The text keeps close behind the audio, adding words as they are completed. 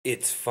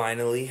It's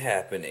finally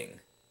happening.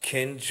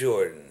 Ken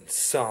Jordan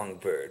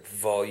Songbird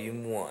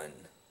Volume 1.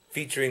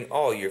 Featuring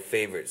all your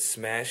favorite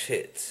smash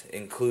hits,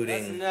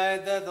 including That's the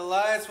night that the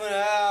lights went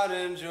out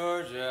in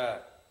Georgia.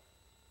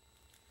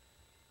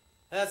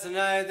 That's the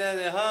night that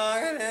they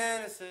hung an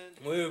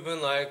innocent,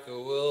 moving like a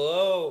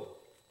willow.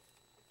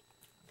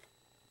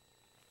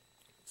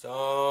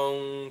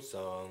 Song,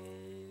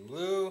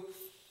 blue.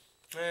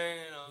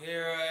 Hanging on.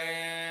 Here I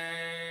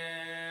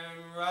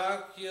am,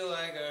 rock you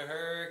like a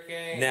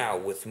hurricane. Now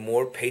with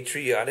more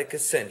patriotic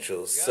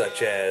essentials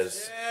such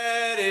as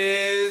Shed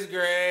His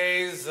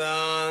grace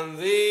on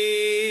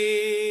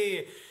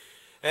thee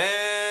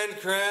and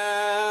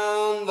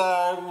crown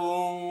thy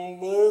womb.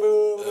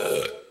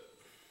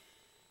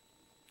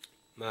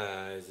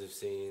 My eyes have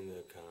seen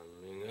the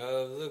coming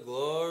of the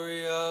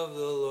glory of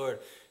the Lord.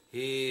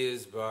 He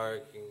is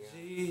barking out.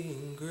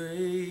 Sing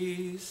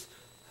grace,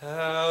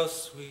 how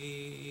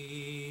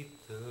sweet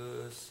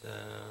the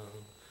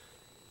sound.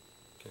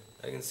 Okay.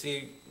 I can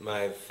see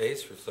my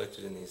face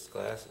reflected in these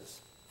glasses.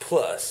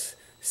 plus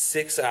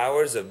 6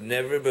 hours of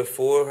never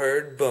before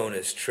heard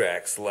bonus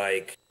tracks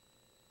like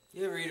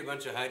You ever eat a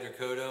bunch of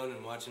hydrocodone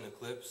and watch an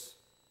eclipse?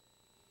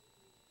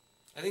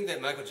 I think that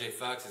Michael J.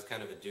 Fox is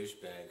kind of a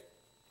douchebag.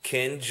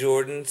 Ken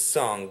Jordan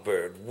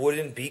Songbird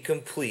wouldn't be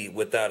complete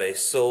without a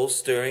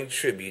soul-stirring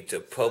tribute to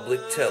public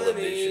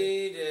television.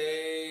 Sunny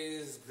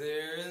days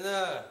clearing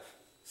the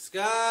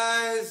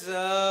skies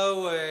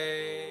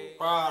away.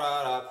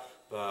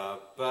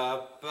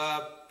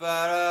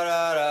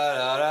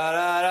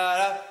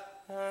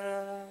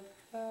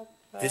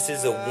 This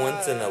is a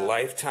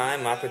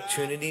once-in-a-lifetime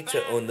opportunity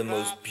to own the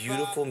most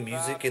beautiful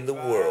music in the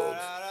world.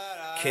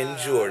 Ken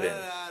Jordan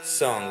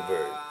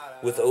Songbird,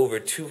 with over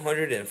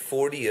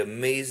 240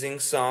 amazing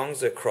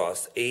songs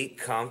across 8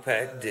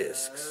 compact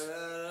discs.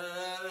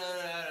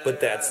 But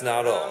that's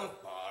not all.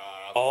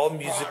 All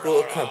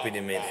musical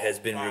accompaniment has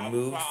been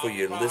removed for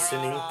your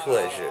listening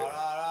pleasure.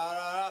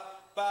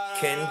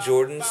 Ken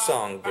Jordan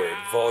Songbird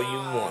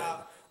Volume 1.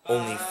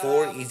 Only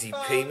 4 easy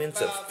payments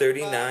of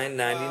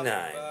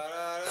 $39.99.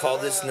 Call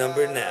this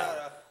number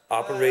now.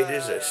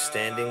 Operators are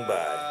standing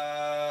by.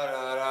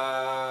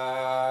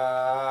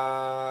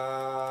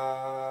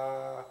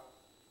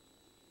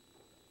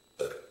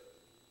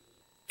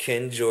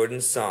 Ken Jordan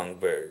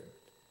Songbird.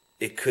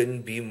 It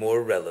couldn't be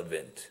more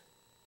relevant.